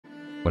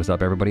What is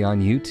up, everybody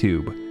on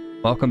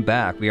YouTube? Welcome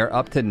back. We are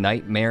up to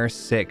Nightmare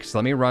 6.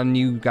 Let me run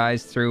you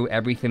guys through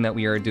everything that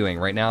we are doing.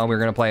 Right now, we're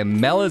going to play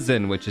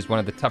MELUSINE, which is one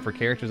of the tougher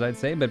characters, I'd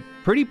say, but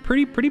pretty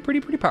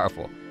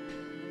powerful.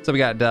 So we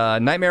got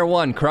Nightmare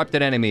 1,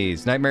 Corrupted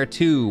Enemies. Nightmare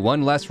 2,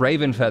 1 less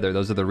Raven Feather.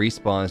 Those are the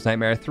respawns.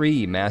 Nightmare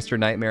 3, Master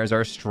Nightmares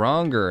are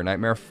stronger.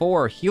 Nightmare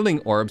 4, Healing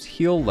Orbs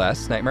heal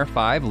less. Nightmare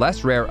 5,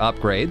 less rare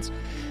upgrades.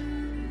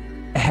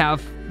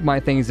 Have my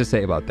things to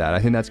say about that. I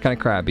think that's kind of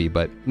crappy,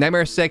 but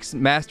Nightmare 6,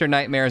 Master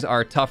Nightmares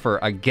are tougher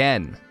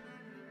again.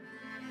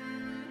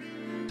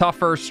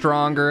 Tougher,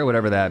 stronger,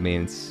 whatever that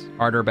means.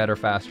 Harder, better,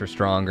 faster,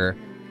 stronger.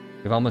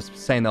 We've almost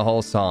sang the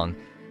whole song.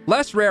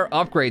 Less rare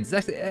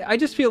upgrades. I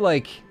just feel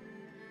like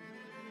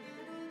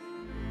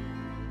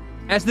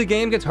as the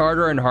game gets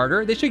harder and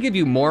harder, they should give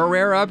you more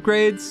rare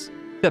upgrades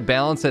to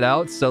balance it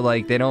out, so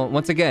like they don't,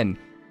 once again,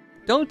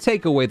 don't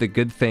take away the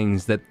good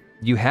things that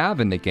you have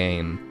in the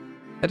game.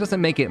 That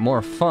doesn't make it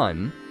more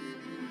fun.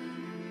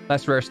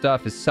 Less rare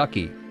stuff is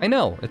sucky. I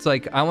know, it's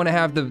like, I want to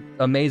have the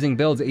amazing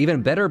builds,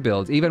 even better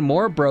builds, even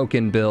more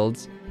broken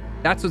builds.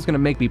 That's what's going to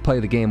make me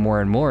play the game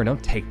more and more.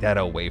 Don't take that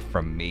away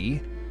from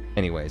me.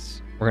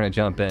 Anyways, we're going to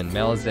jump in.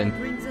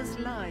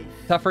 MELUSINE.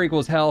 Tougher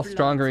equals health,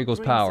 stronger equals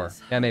power.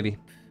 Yeah, maybe.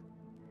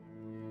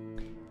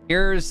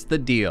 Here's the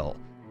deal.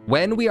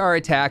 When we are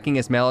attacking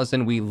as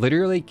MELUSINE, we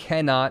literally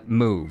cannot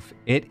move.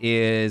 It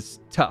is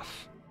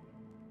tough.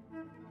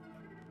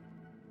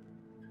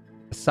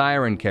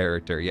 Siren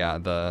character, yeah,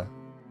 the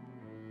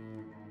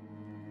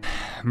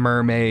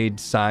mermaid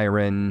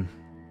siren.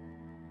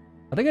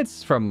 I think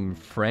it's from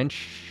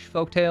French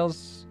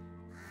folktales.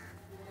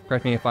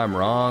 Correct me if I'm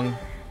wrong.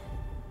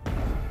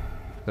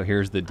 So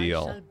here's the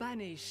deal.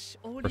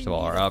 First of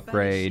all, our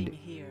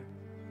upgrade.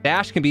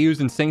 Dash can be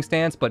used in Sing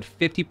Stance, but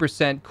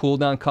 50%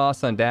 cooldown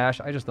cost on dash.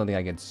 I just don't think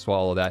I can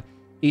swallow that.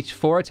 Each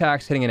 4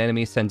 attacks hitting an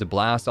enemy sends a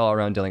blast all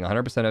around, dealing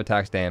 100% of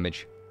attacks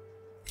damage.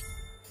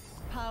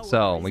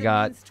 So we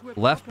got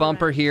left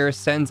bumper here,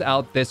 sends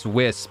out this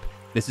wisp.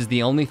 This is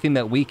the only thing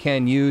that we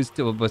can use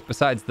to,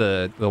 besides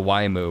the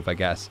Y move, I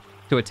guess,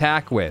 to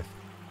attack with.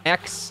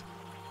 X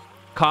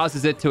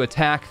causes it to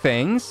attack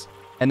things,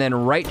 and then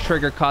right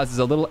trigger causes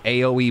a little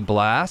AoE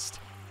blast.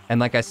 And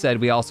like I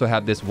said, we also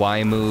have this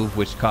Y move,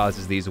 which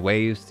causes these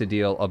waves to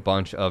deal a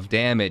bunch of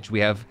damage. We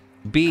have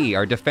B,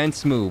 our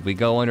defense move. We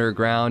go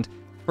underground.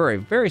 For a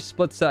very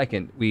split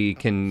second, we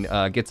can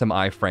get some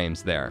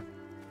iframes there.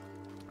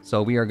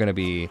 So we are going to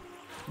be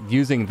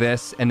using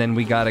this, and then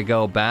we got to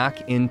go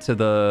back into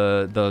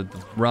the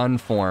run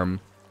form.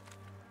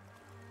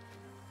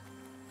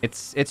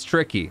 It's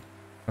tricky.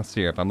 Let's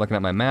see here. If I'm looking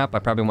at my map, I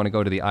probably want to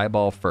go to the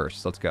eyeball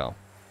first. Let's go.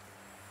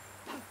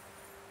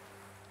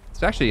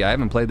 So actually, I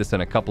haven't played this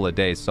in a couple of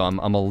days, so I'm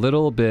a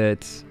little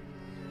bit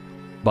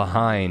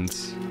behind.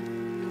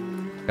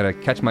 Gotta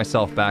catch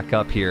myself back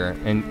up here,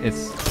 and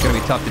it's gonna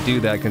be tough to do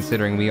that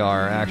considering we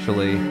are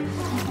actually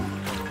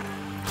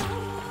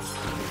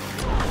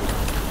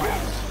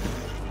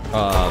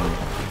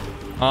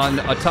on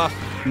a tough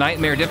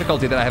nightmare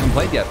difficulty that I haven't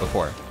played yet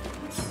before.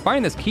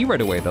 Find this key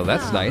right away, though.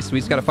 That's nice. We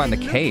just gotta find the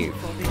cave.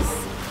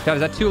 God, is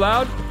that too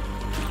loud?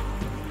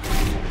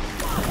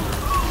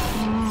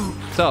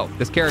 So,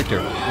 this character,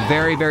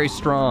 very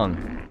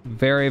strong.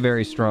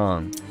 Very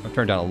strong. I've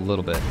turned down a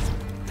little bit.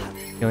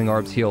 Healing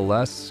orbs heal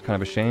less.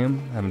 Kind of a shame.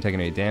 Haven't taken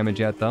any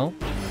damage yet, though.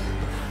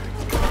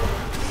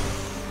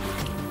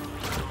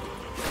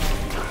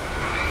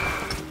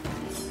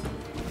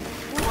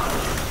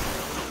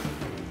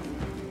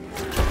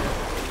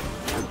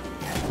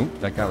 Oop,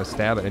 that guy was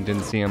stabbing and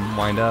didn't see him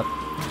wind up.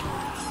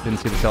 Didn't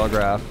see the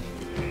telegraph.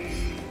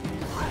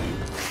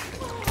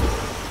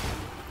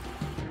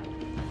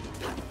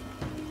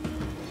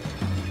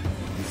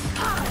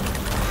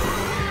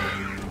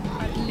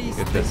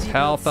 Get this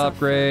health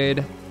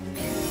upgrade.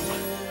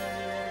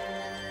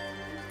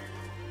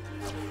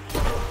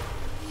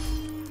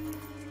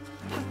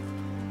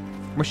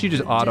 Wish you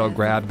just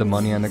auto-grabbed the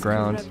money on the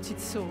ground.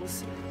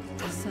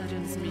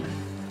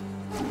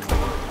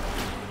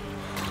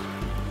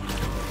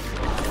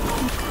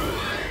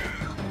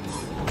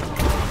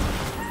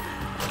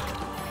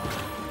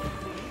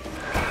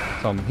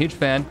 So I'm a huge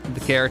fan of the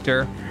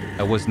character.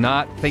 I was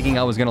not thinking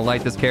I was going to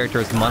like this character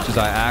as much as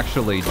I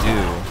actually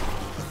do.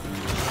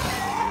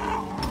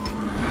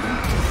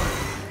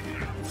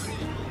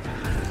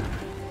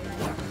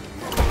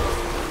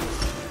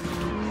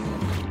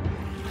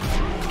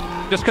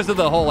 Just because of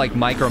the whole, like,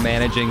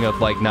 micromanaging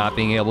of, like, not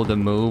being able to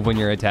move when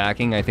you're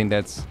attacking. I think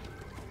that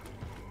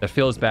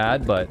feels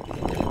bad, but got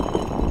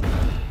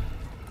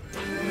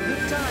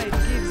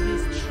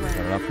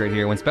an upgrade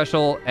here. When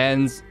special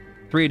ends,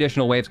 3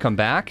 additional waves come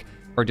back.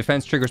 Or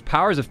defense triggers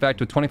powers effect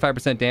with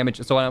 25%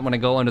 damage. So when I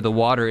go under the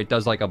water, it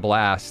does like a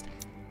blast.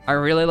 I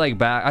really like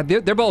back.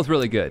 They're both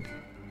really good.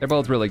 They're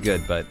both really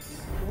good, but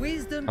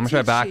I'm gonna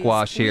try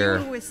backwash here.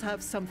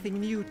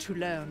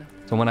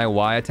 So when I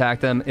Y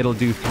attack them, it'll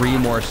do 3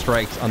 more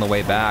strikes on the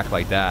way back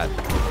like that.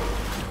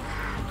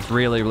 It's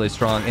really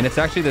strong. And it's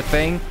actually the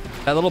thing,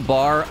 that little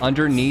bar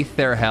underneath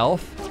their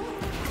health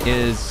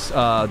is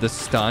the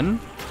stun.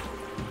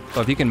 So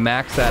if you can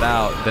max that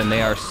out, then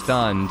they are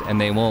stunned and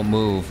they won't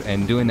move.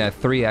 And doing that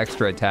 3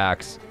 extra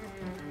attacks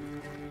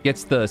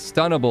gets the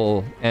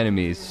stunnable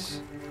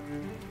enemies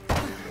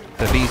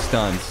to be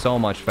stunned so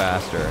much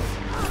faster.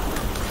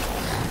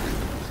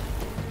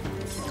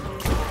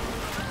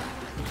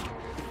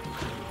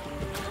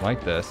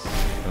 Like this.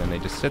 And then they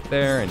just sit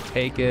there and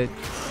take it.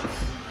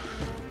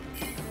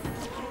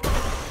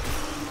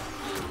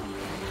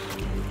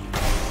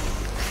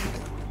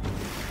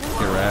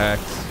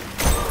 Correct.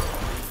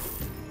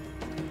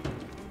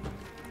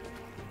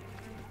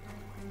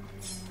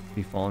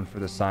 Be falling for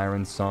the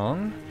siren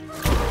song.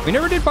 We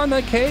never did find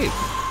that cave,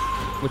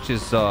 which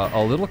is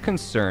a little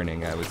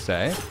concerning, I would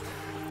say.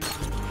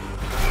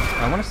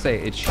 I want to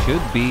say it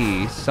should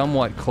be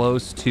somewhat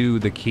close to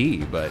the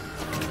key, but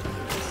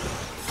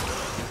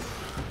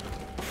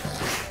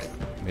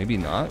maybe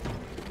not.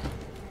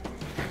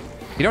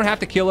 You don't have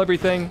to kill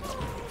everything.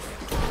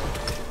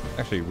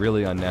 Actually,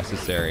 really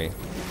unnecessary.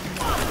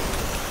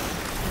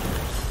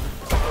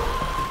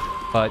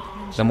 But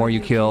the more you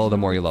kill, the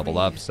more you level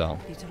up, so.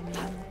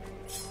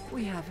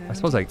 I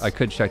suppose I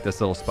could check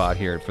this little spot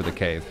here for the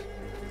cave.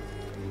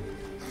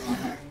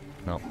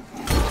 No,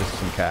 just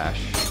some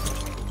cash.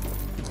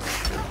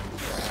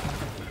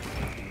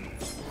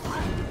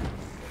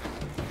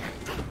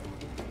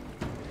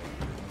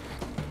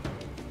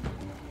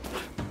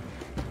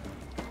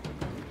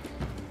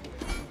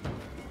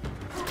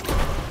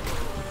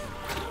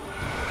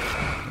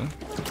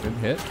 Good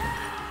hit.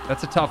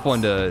 That's a tough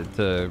one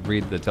to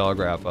read the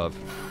telegraph of.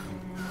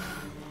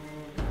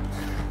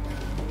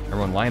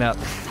 Everyone line up.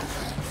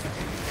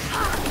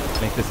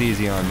 Make this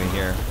easy on me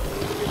here.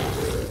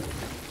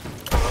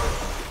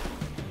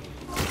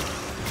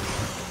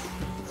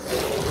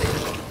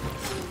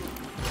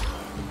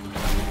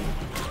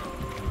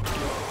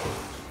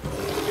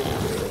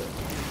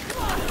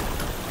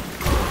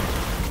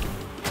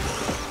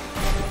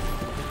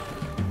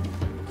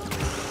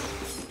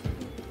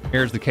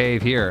 Here's the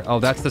cave here. Oh,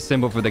 that's the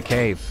symbol for the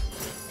cave.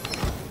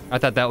 I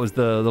thought that was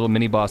the little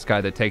mini boss guy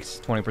that takes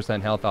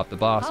 20% health off the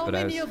boss, but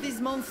I was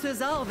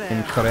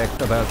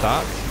incorrect about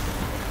that.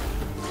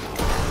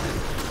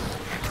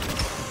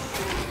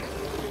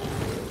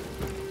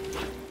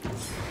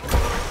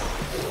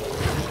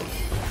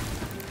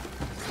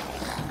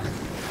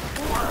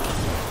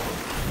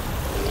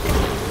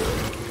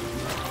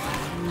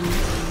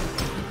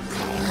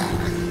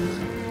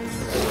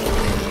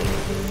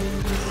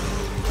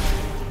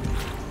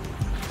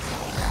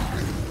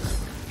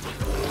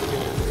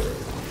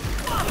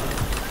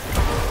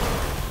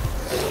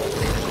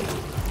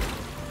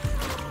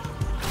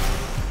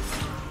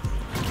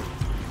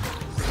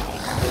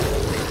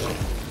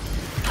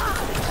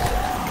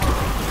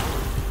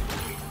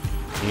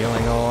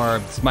 Healing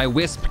orbs. My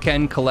wisp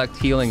can collect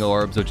healing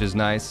orbs, which is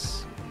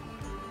nice.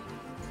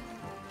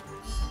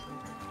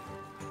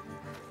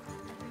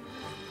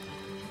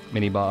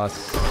 Mini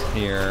boss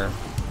here.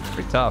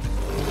 Pretty tough.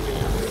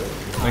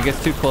 When it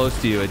gets too close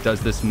to you, it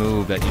does this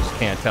move that you just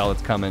can't tell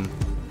it's coming.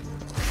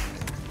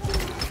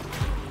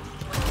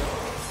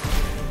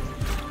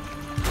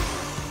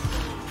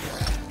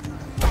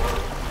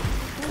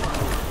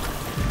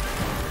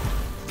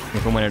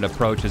 Even when it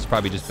approaches,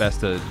 probably just best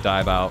to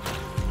dive out.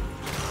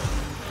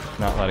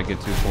 Not let it get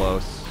too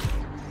close.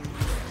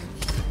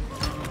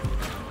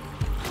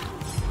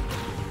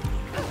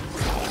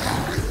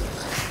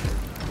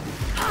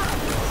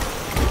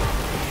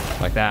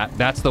 Like that.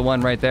 That's the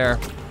one right there.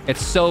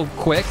 It's so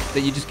quick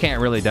that you just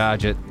can't really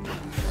dodge it.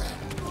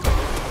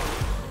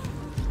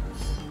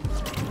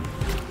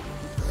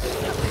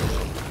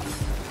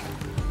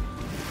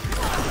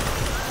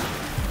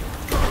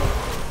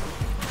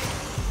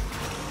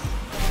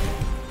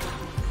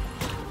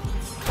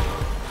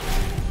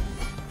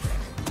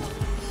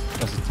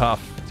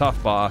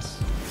 Tough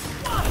boss.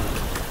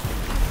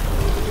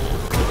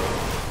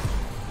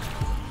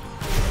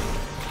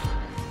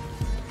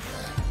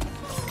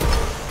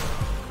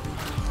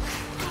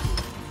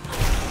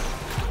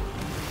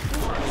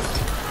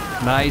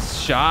 Nice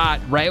shot.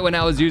 Right when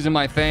I was using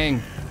my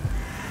thing.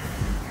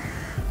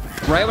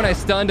 Right when I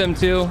stunned him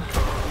too.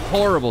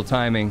 Horrible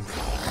timing.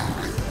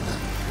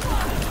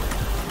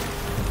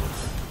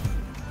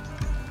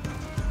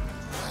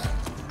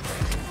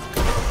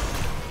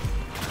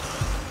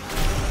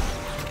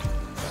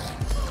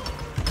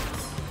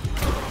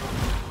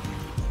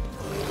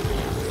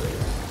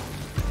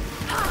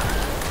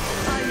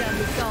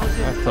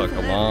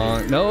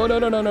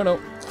 No.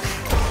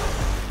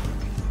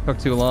 Took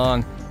too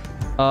long.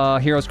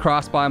 Heroes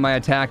cross by my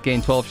attack,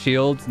 gain 12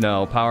 shields.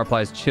 No, power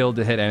applies chilled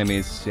to hit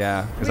enemies.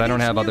 Yeah, because I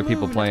don't have other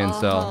people playing,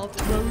 so.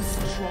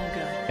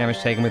 Damage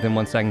taken within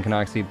 1 second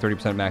cannot exceed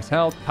 30% max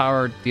health.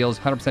 Power deals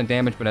 100%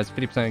 damage, but has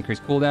 50%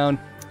 increased cooldown.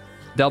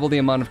 Double the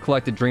amount of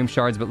collected dream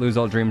shards, but lose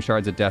all dream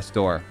shards at death's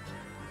door.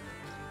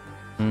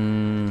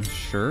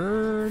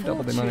 Sure.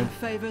 Double the amount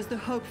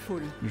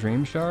of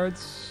dream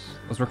shards.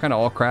 Those were kind of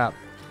all crap.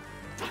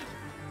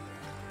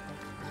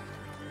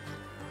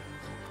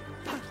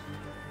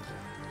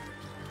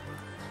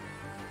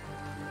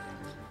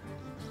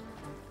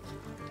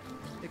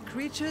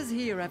 creatures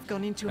here have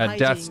gone into At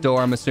death's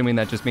door, I'm assuming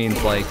that just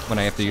means like when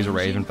I have to use a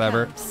Raven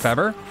Feather.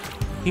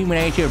 When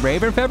I use a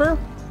Raven Feather?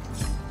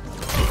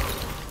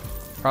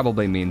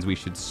 Probably means we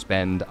should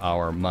spend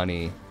our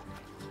money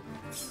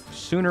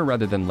sooner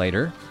rather than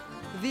later.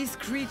 These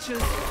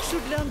creatures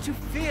should learn to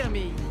fear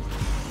me.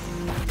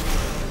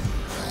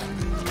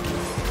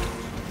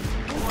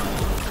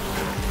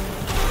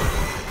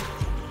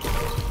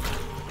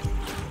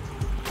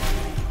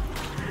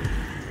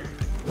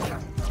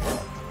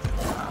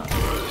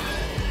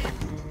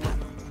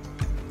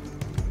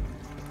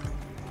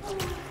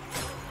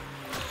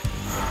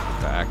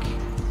 Back.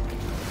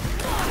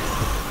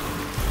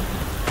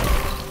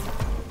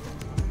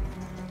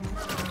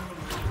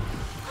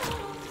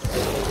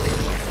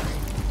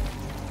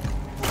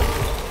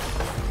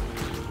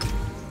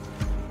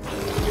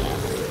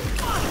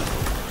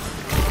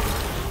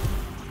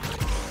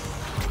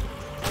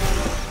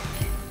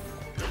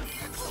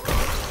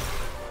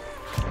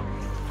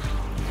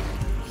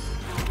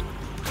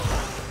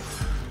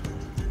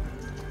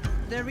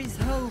 There is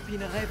hope in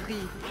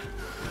Rêverie.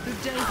 The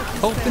days of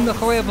Hope in the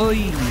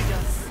Rêverie.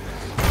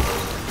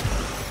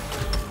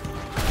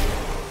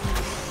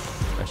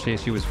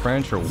 She was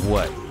French or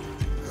what?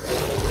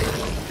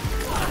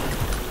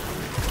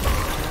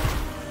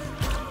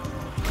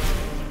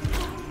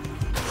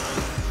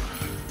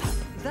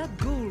 That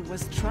ghoul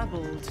was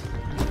troubled.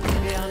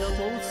 They are not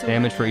also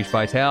Damage for each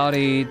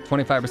vitality,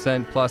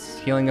 25% plus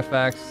healing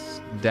effects.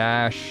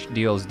 Dash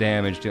deals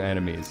damage to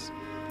enemies.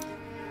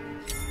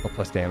 Well,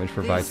 plus damage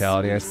for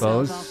vitality, I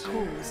suppose.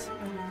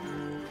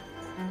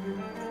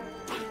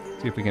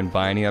 See if we can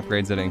buy any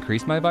upgrades that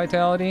increase my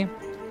vitality.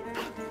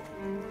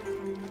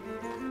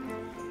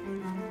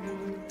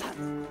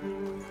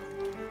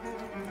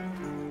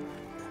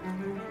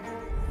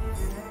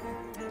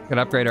 Can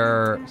upgrade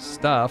our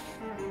stuff.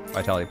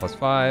 Vitality plus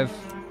 5.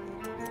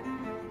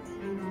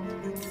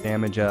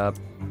 Damage up.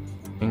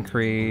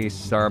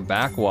 Increase our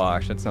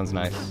backwash. That sounds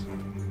nice.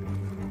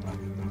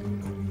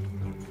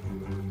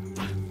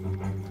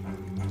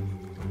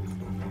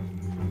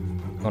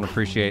 Don't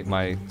appreciate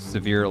my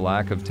severe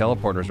lack of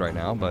teleporters right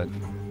now, but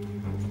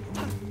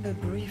a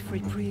brief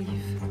reprieve.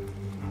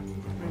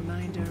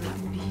 Reminder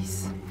of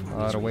peace. a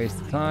lot of waste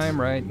of time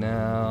right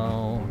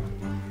now.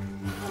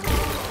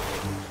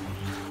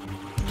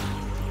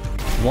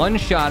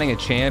 One-shotting a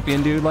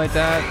champion dude like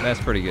that, that's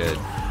pretty good.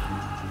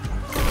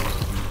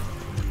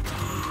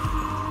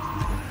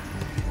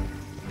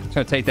 Just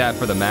gonna take that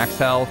for the max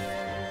health.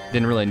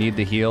 Didn't really need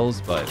the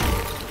heals, but...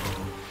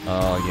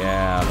 Oh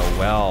yeah, the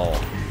well.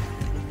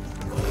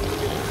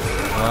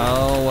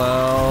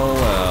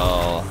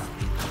 Well.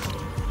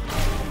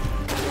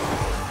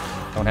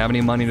 Don't have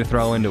any money to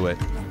throw into it.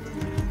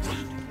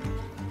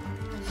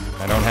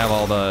 I don't have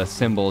all the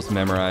symbols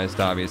memorized,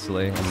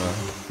 obviously, on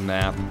the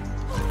map.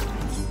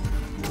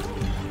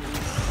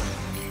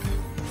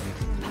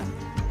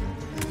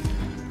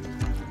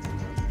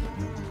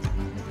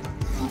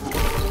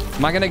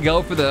 Am I gonna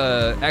go for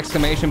the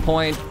exclamation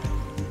point?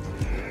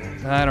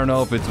 I don't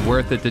know if it's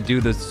worth it to do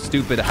the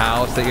stupid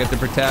house that you have to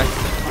protect.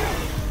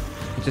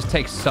 It just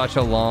takes such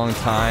a long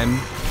time.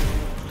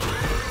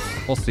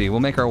 We'll see. We'll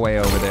make our way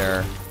over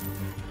there.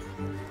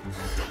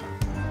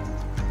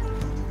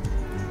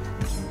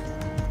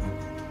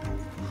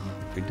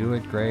 If we do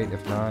it, great.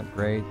 If not,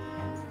 great.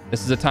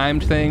 This is a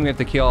timed thing. We have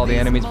to kill all the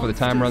enemies before the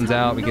time runs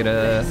out. We get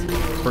a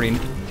pretty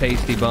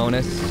tasty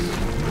bonus.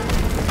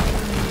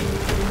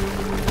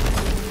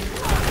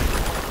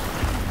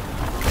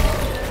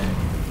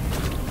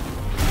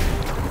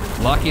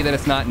 Lucky that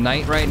it's not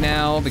night right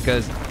now,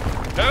 because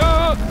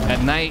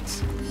at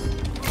night,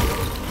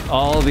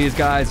 all of these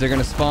guys are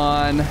gonna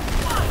spawn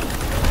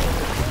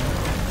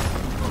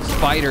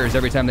spiders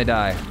every time they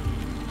die.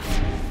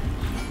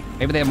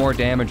 Maybe they have more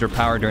damage or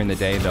power during the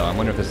day, though. I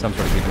wonder if there's some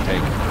sort of give and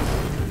take.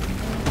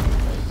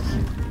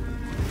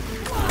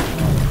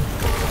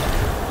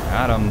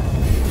 Got him.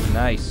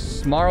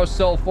 Nice. Morrow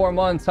Soul, 4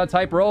 months. Hot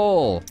type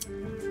roll.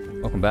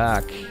 Welcome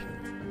back.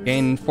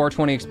 Gain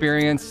 420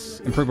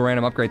 experience. Improve a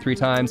random upgrade 3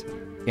 times.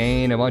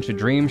 Gain a bunch of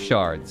dream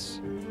shards.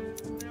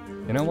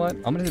 You know what?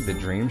 I'm gonna do the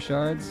dream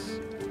shards.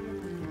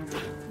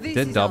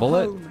 Did double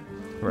it.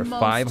 We're at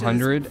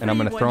 500, and I'm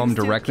gonna throw them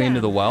directly into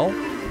the well.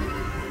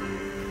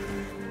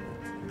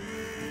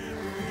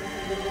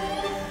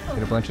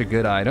 Get a bunch of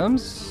good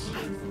items.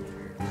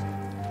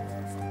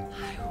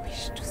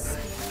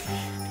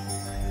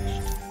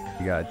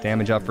 You got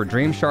damage up for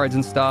dream shards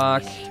in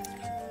stock.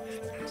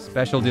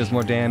 Special deals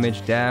more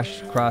damage.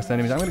 Dash across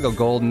enemies. I'm going to go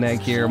golden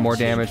egg here. More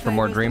damage for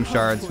more dream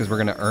shards because we're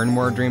going to earn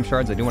more dream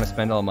shards. I do want to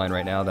spend all of mine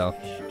right now, though.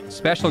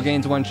 Special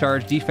gains 1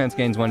 charge. Defense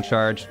gains 1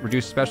 charge.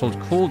 Reduce special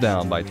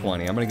cooldown by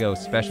 20. I'm going to go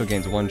special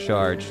gains 1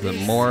 charge. The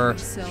more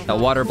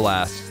water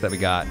blasts that we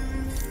got.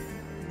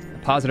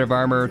 Positive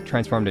armor.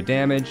 Transform to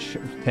damage.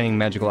 Obtaining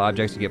magical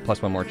objects. You get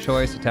 +1 more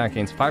choice. Attack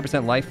gains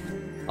 5% life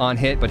on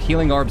hit, but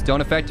healing orbs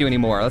don't affect you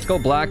anymore. Let's go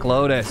Black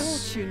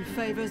Lotus.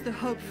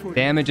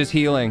 Damage is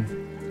healing.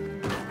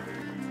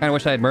 Kind of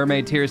wish I had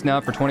Mermaid Tears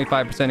now for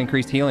 25%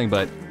 increased healing,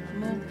 but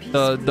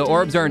The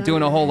orbs aren't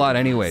doing a whole lot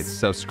anyways,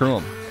 so screw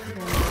them.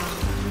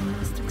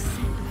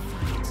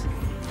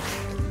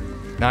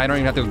 Nah, I don't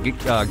even have to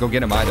go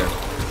get him either.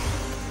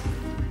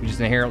 We just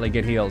inherently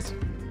get heals.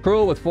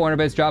 Cruel with 400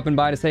 bits dropping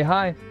by to say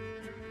hi.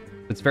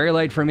 It's very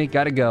late for me.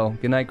 Gotta go.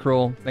 Good night,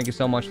 Cruel. Thank you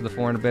so much for the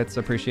 400 bits.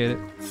 I appreciate it.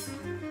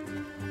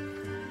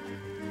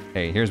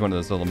 Hey, here's one of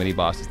those little mini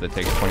bosses that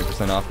takes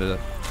 20% off the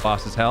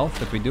boss's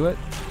health if we do it.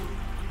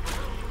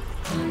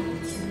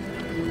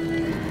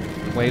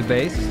 Wave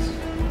based.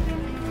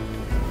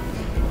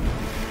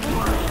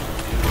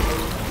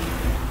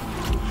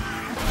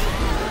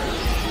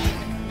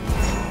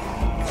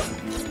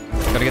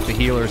 Gotta get the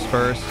healers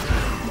first.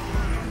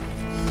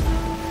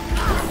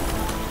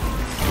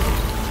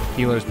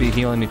 Healers be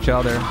healing each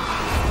other.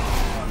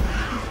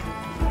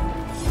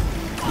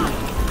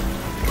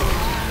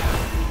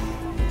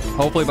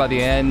 Hopefully by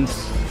the end,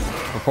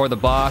 before the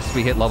boss,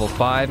 we hit level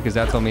 5, because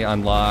that's when we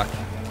unlock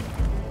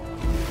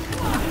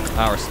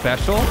our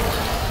special.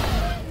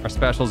 Our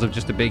specials of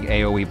just a big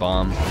AoE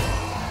bomb.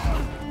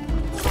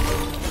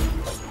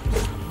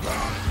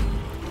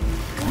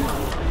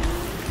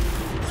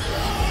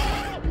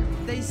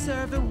 They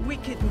serve a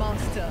wicked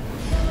master.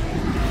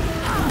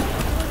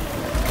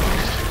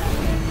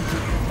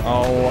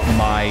 Oh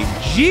my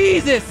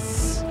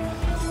Jesus!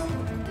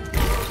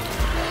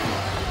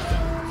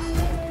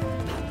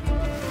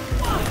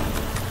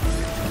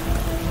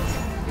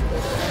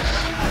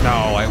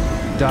 No, I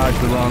dodged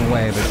the wrong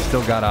way, but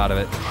still got out of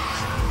it.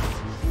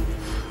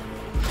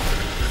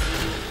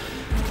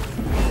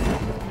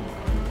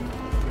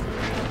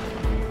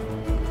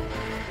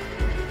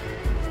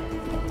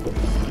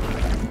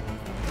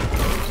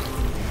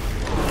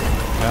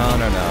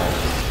 No.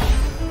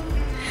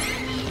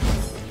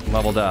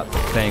 Leveled up,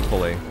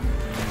 thankfully.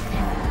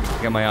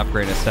 Get my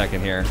upgrade in a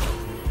second here.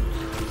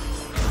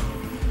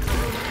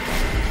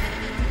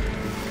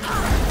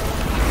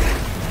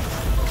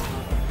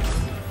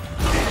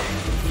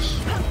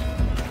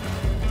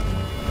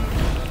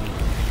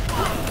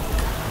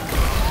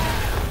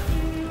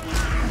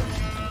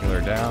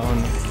 Healer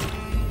down.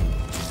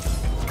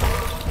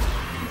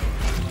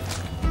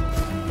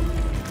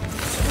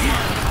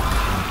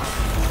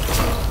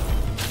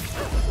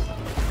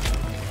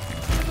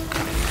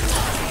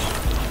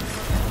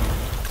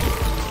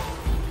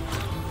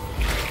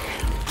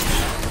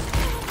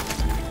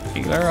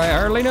 Healer, I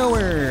hardly know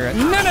her.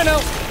 No.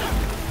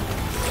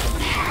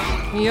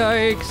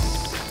 Yikes.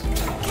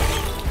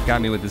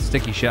 Got me with the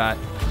sticky shot.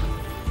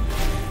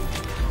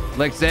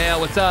 Lexale,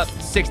 what's up?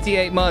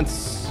 68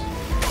 months.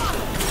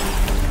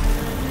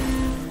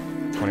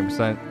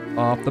 20%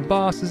 off the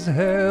boss's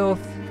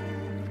health.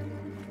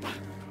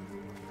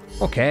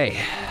 Okay.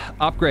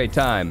 Upgrade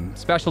time.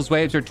 Specials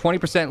waves are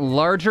 20%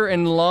 larger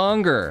and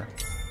longer.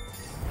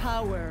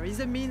 Power is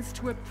a means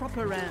to a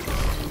proper end.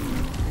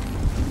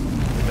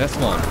 This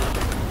one.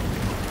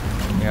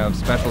 We have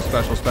special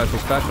upgrade.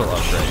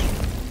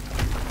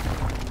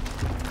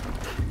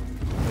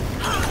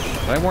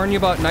 Did I warn you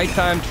about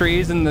nighttime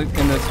trees and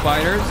the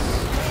spiders?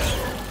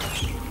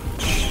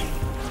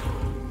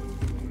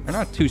 They're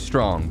not too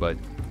strong, but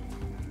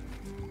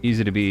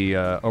easy to be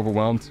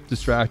overwhelmed,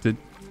 distracted.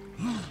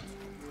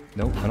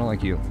 Nope, I don't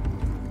like you.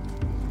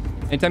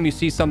 Anytime you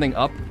see something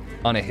up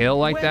on a hill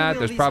like that,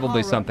 there's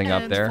probably something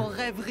up there.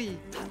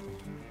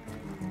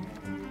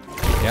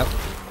 Yep.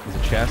 There's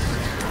a chest.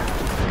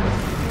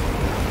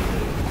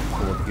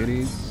 Full of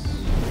goodies.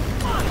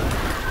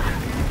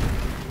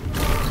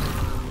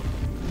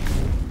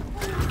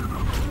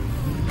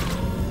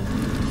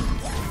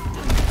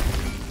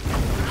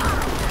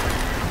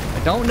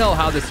 I don't know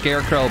how the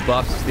Scarecrow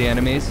buffs the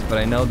enemies, but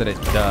I know that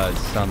it does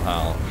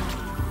somehow.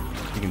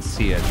 You can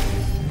see it.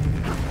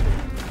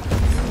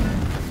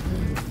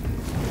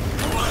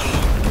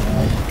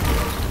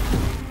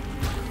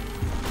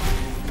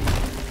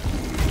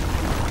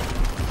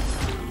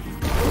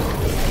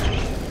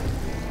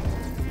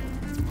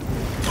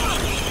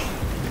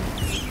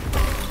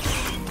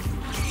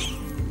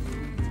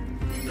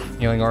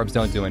 Healing orbs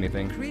don't do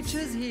anything.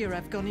 Creatures here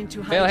have gone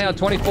into Failhail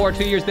 24,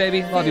 2 years,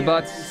 baby. Love you,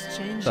 butts.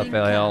 What's up,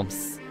 Failhail?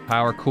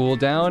 Power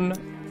cooldown.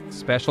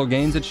 Special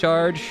gains a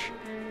charge.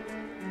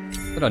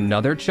 But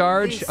another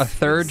charge? A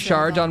third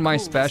charge on my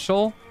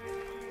special?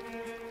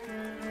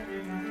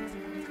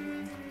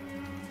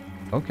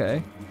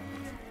 Okay.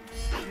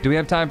 Do we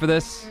have time for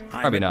this?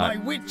 Probably not. I'm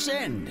at my wit's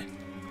end.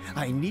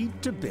 I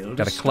need to build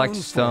Gotta collect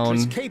stone stone.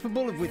 fortress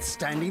capable of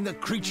withstanding the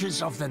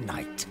creatures of the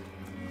night.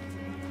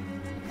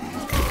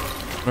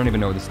 I don't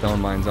even know where the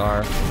stone mines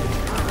are.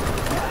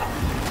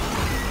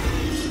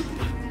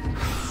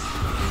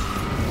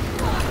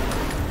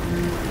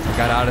 I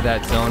got out of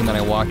that zone and then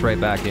I walked right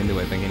back into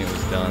it thinking it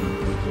was done.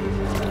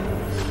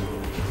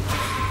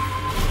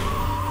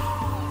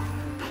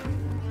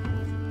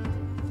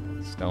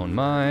 Stone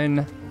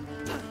mine.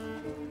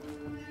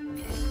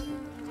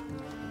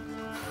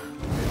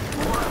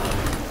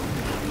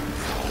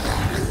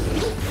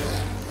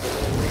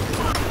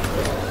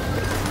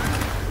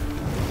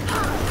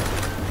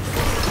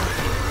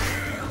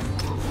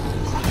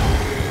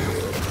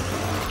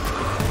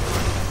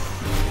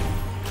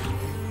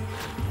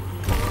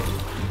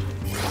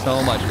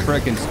 So much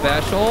frickin'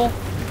 special.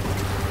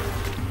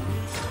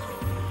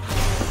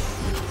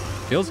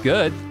 Feels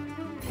good.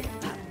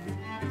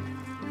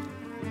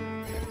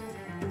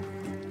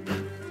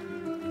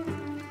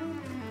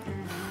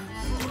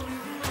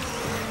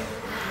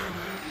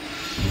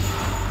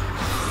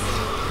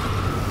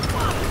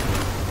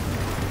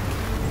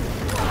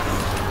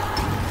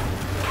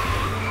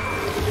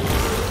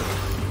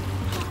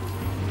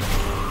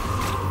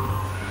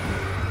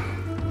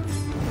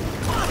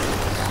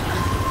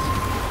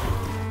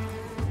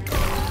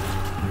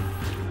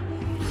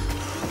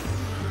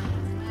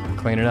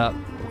 Clean it up.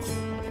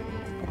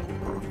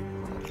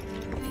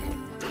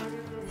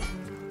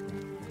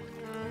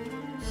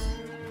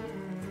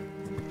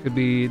 Could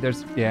be,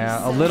 there's,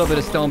 yeah, a little bit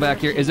of stone back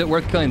here. Is it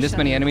worth killing this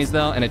many enemies,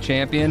 though, and a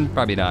champion?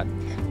 Probably not.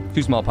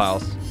 2 small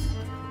piles.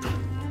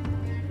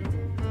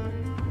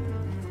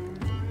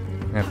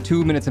 I have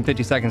 2 minutes and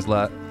 50 seconds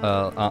left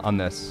on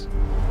this.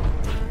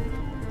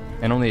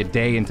 And only a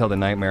day until the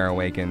nightmare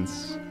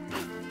awakens.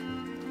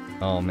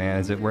 Oh, man,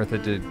 is it worth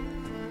it to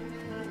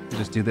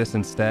just do this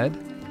instead?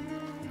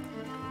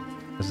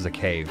 This is a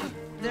cave.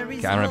 Okay,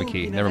 I don't have a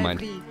key. Never mind.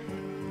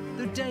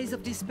 The days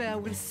of despair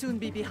will soon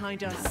be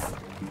behind us.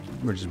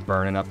 We're just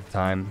burning up the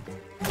time.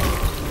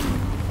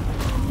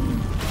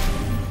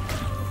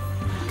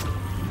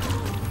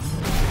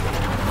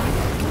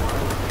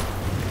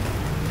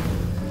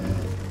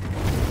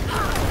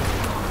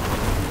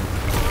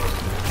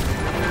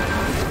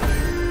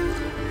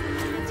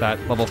 Is that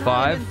level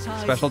 5?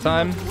 Special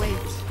time?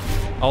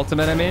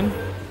 Ultimate, I mean?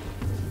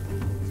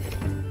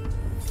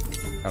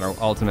 Got our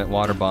ultimate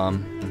water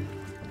bomb.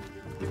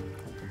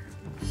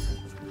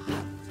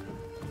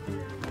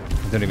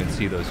 I don't even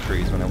see those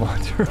trees when I walk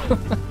through.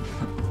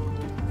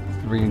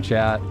 Reading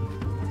chat.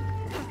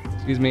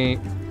 Excuse me.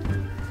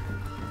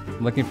 I'm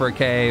looking for a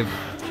cave.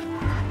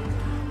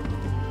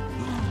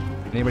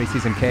 Anybody see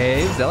some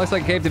caves? That looks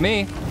like a cave to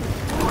me.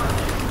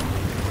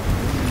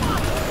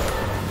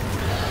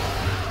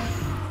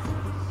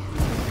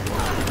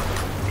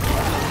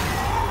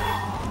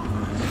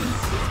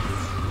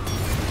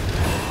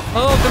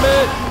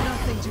 Ultimate!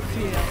 Nothing to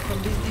fear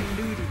from these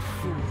deluded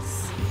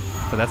fools.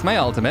 So that's my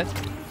ultimate.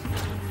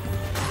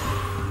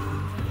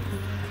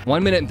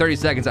 1 minute and 30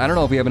 seconds. I don't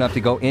know if we have enough to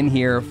go in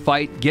here,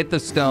 fight, get the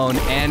stone,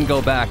 and go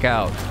back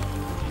out.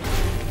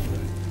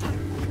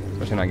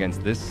 Especially not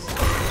against this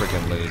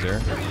freaking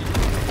loser.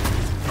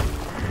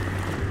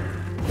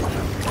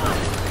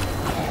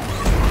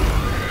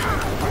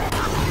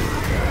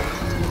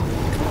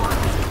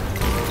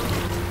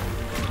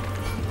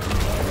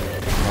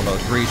 Although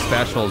 3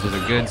 specials is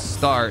a good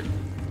start.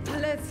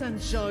 Let's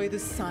enjoy the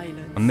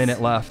silence. A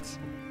minute left.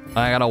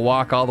 I gotta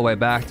walk all the way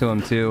back to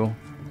him too.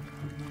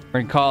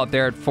 We're gonna call it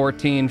there at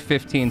 14,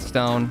 15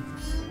 stone.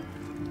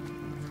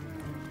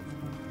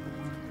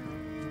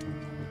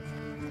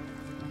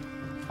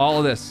 All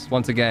of this,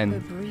 once A again,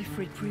 brief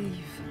reprieve.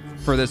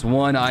 for this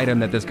one item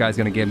that this guy's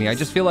gonna give me. I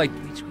just feel like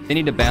they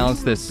need to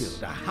balance this.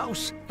 Build a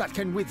house that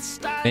can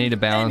withstand They need to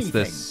balance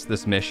anything.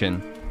 this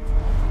mission.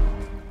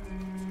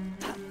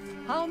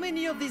 How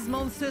many of these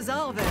monsters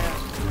are there?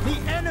 The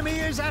enemy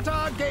is at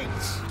our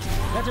gates.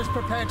 Let us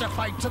prepare to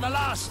fight to the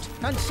last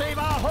and save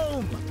our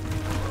home.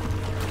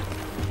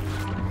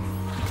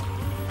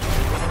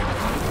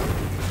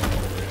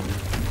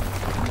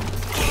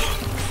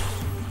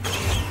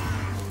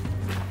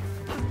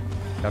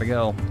 Gotta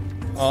go.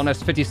 Oh,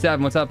 next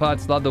 57. What's up,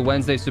 Pots? Love the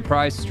Wednesday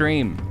surprise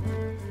stream.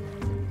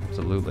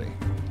 Absolutely.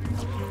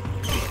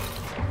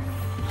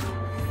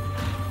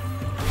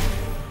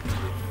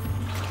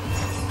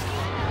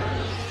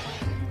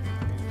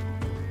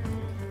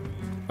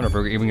 I wonder if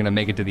we're even gonna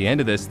make it to the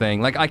end of this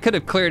thing. Like, I could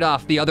have cleared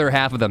off the other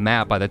half of the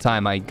map by the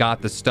time I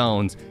got the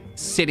stones,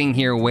 sitting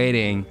here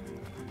waiting.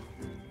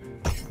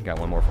 I got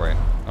one more for you.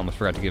 I almost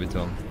forgot to give it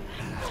to him.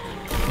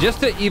 Just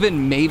to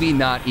even, maybe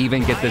not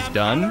even get this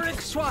done.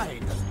 Alaric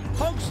swine.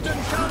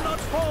 Hogston shall not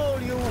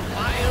fall, you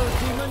vile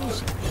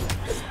demons.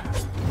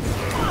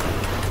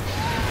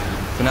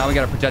 So now we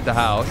gotta protect the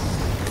house.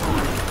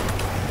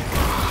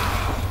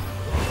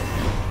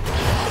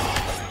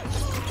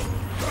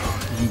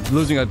 I'm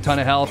losing a ton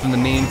of health in the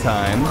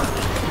meantime.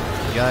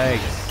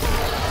 Yikes.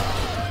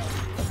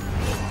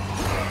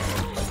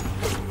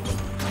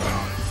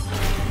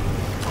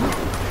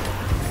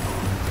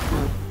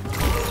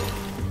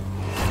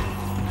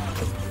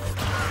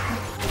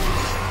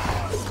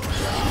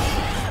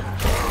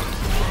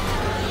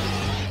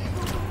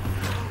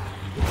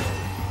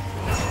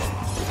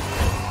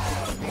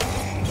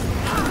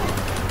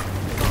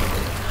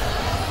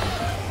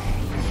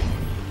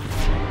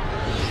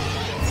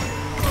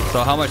 So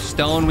how much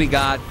stone we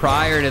got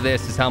prior to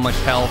this is how much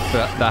health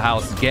the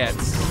house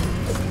gets.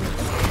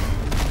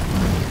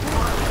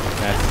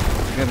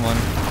 That's a good one.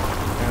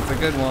 That's a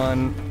good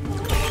one.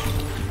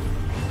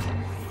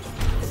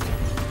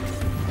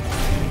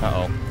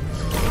 Uh-oh.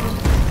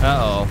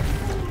 Uh-oh.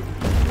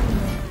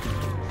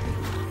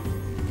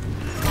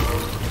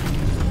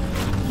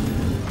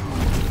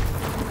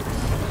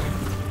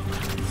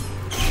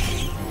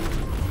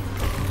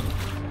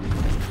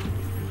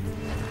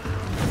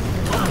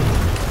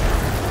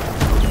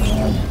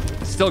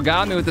 still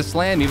got me with the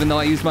slam, even though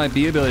I used my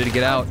B ability to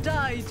get out.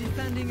 Die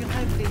defending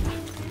Reverie.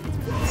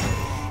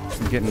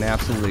 I'm getting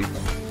absolutely...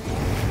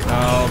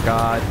 Oh,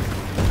 God.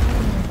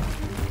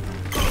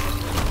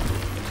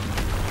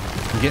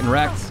 I'm getting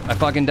wrecked. I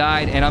fucking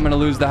died, and I'm gonna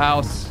lose the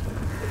house.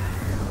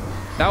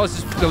 That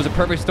was a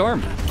perfect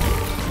storm.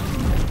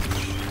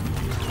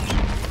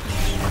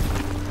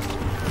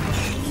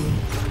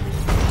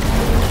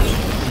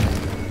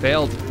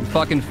 Failed.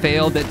 Fucking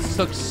failed. It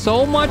took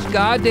so much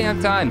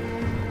goddamn time.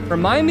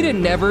 Remind me to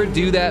never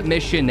do that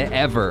mission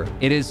ever.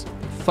 It is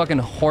fucking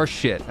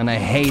horseshit, and I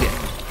hate it.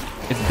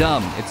 It's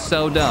dumb. It's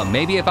so dumb.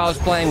 Maybe if I was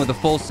playing with a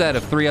full set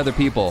of 3 other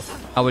people,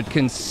 I would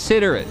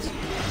consider it.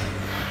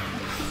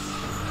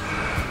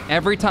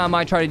 Every time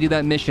I try to do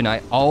that mission,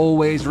 I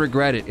always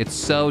regret it. It's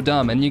so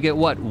dumb. And you get,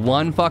 what,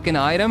 1 fucking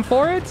item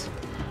for it?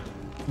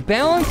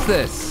 Balance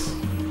this.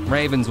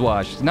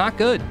 Ravenswatch. Not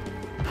good.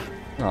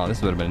 Oh,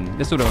 this would have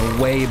been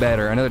way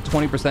better. Another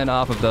 20%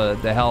 off of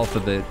the health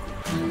of the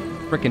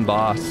frickin'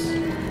 boss.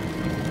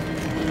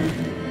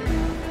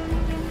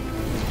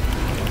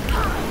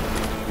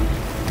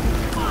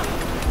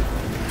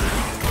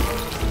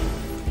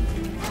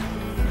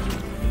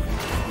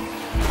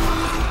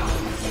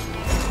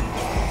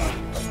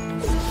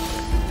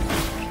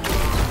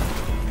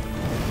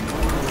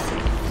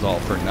 It's all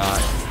for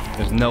naught.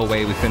 There's no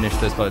way we finish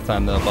this by the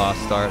time the boss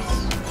starts.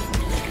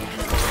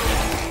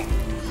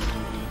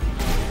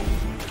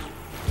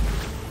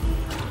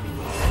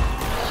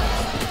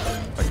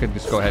 Could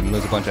just go ahead and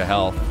lose a bunch of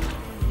health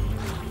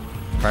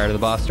prior to the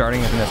boss starting.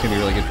 I think that's gonna be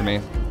really good for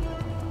me.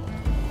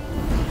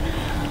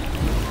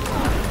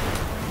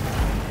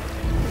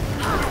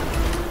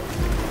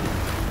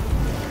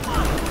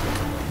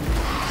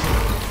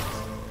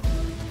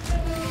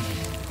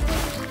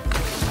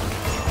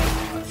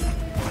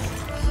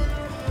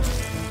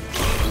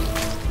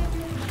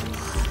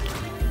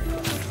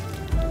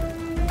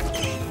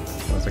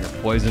 That's like a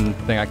poison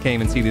thing. I can't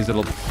even see these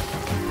little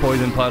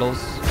poison puddles.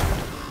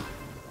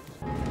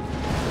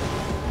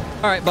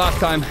 All right, boss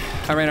time.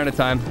 I ran out of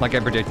time, like I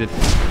predicted. If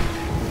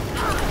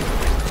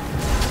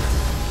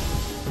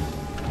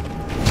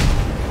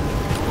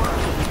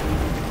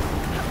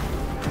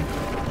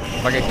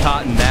I get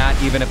caught in that,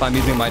 even if I'm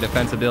using my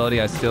defense ability,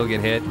 I still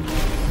get hit.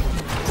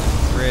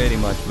 Pretty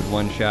much would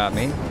one-shot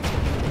me.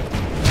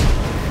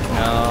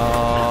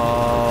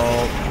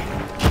 No.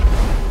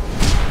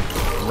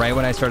 Right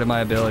when I started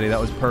my ability,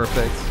 that was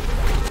perfect.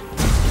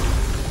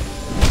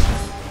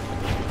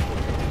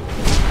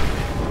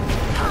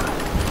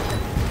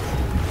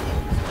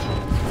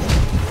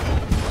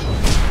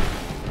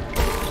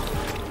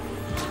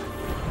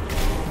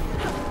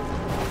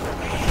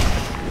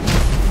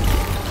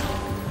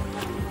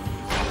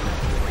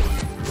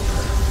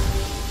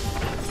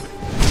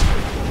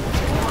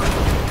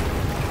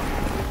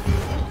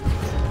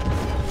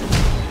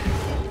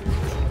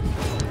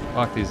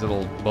 Fuck these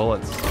little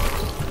bullets.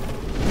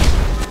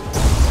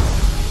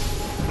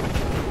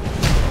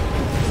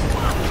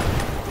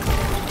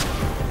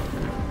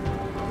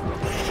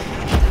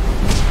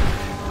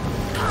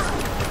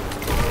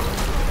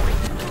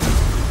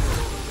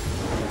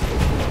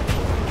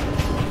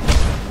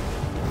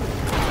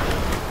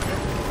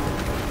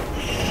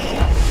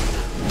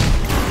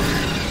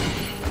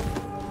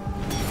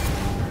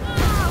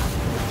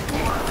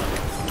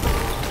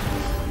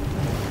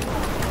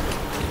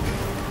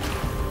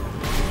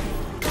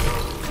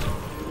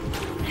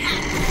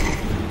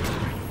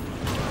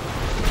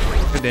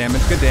 Good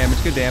damage, good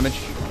damage, good damage.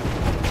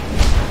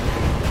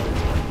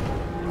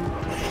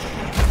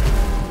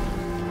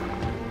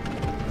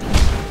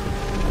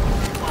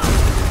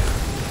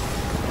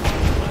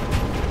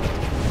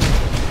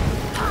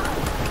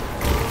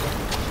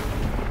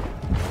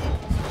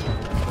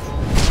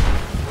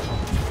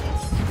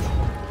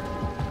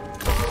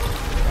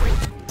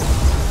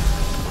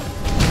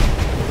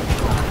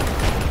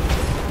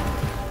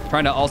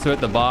 Trying to also hit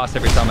the boss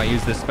every time I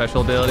use this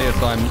special ability. That's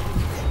why I'm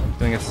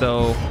doing it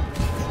so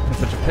in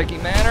such a picky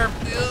manner.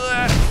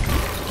 Ugh.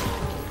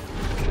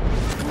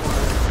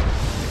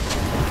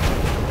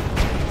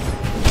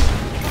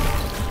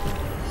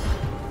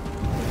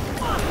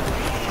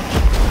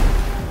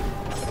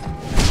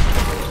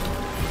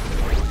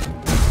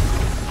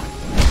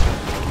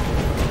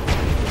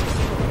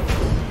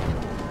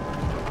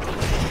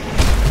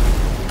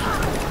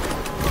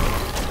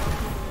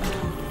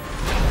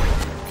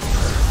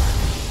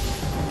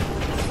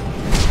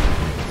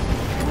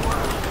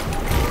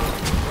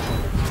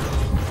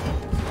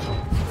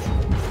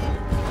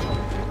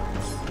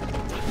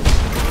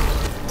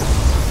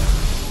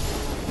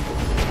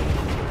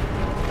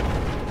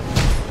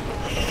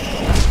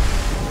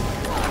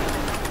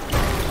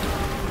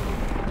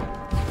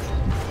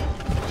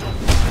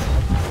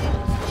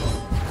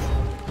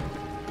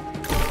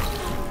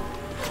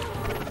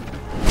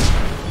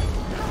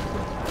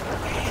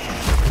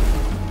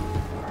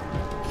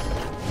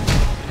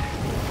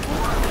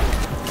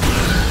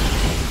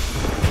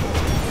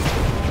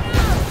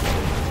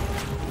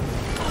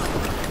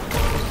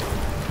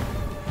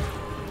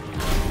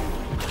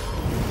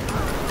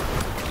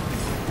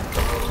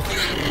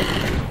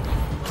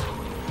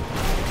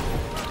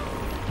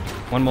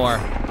 One more.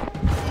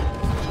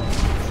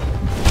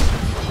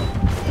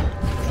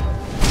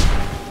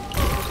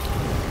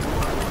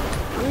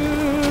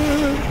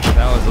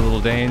 That was a little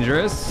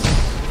dangerous.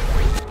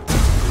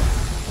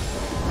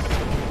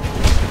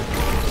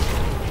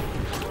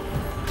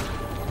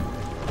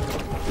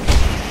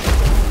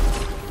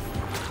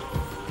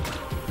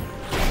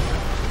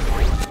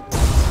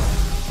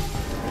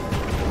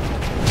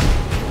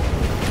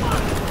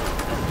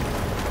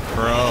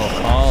 Bro,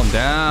 calm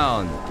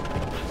down.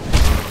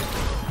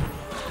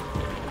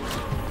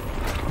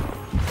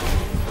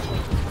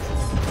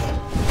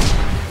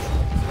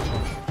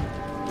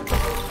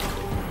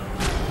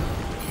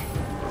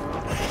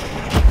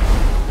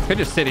 Could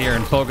just sit here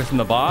and focus on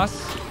the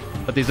boss,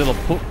 but these little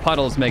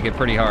puddles make it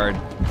pretty hard.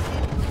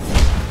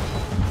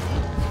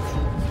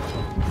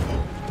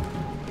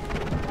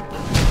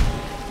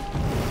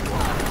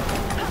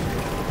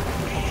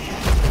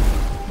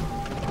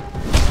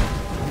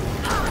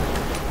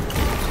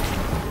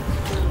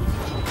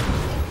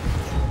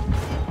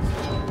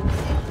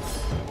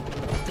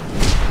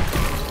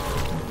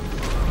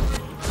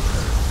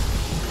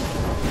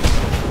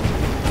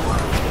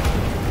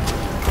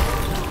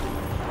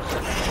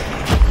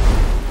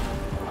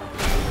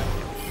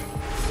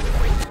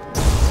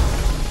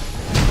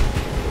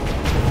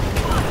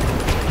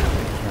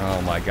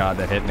 God,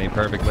 that hit me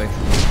perfectly.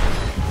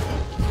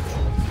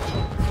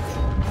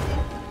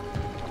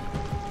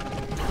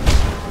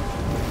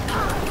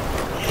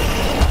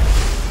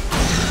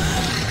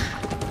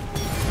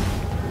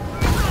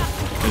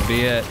 Could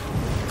be it.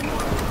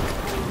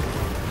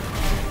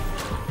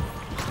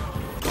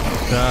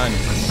 Done.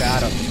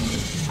 Got him.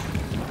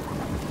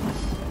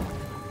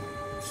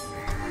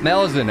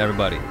 MELUSINE,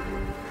 everybody.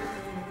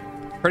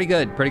 Pretty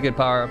good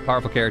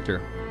powerful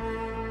character.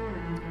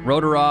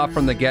 Wrote her off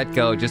from the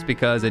get-go just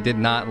because I did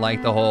not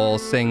like the whole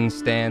sing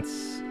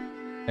stance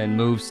and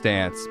move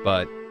stance,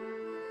 but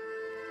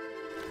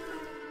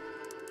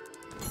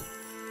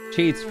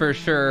cheats for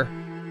sure.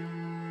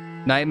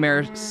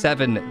 Nightmare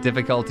 7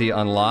 difficulty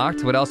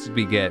unlocked. What else did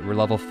we get? We're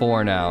level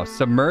 4 now.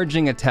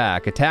 Submerging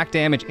attack. Attack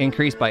damage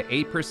increased by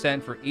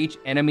 8% for each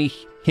enemy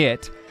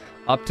hit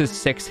up to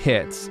 6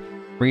 hits.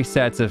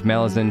 Resets if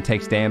MELUSINE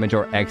takes damage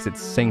or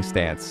exits sing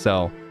stance.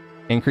 So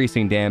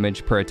increasing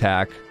damage per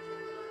attack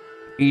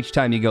each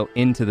time you go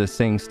into the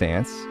sing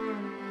stance.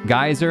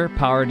 Geyser,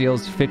 power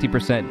deals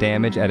 50%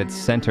 damage at its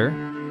center.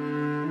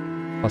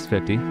 Plus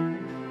 50.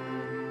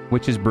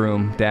 Witch's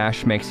Broom,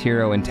 dash makes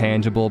hero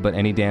intangible, but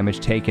any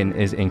damage taken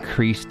is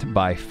increased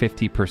by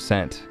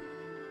 50%.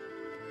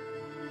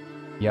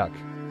 Yuck.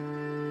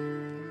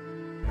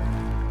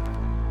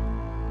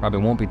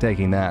 Probably won't be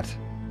taking that.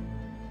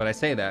 But I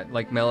say that,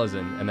 like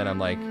MELUSINE, and then I'm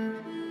like,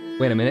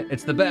 wait a minute,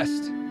 it's the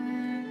best.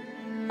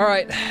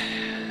 Alright.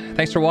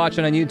 Thanks for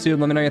watching on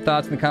YouTube. Let me know your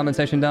thoughts in the comment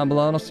section down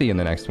below, and I'll see you in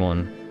the next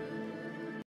one.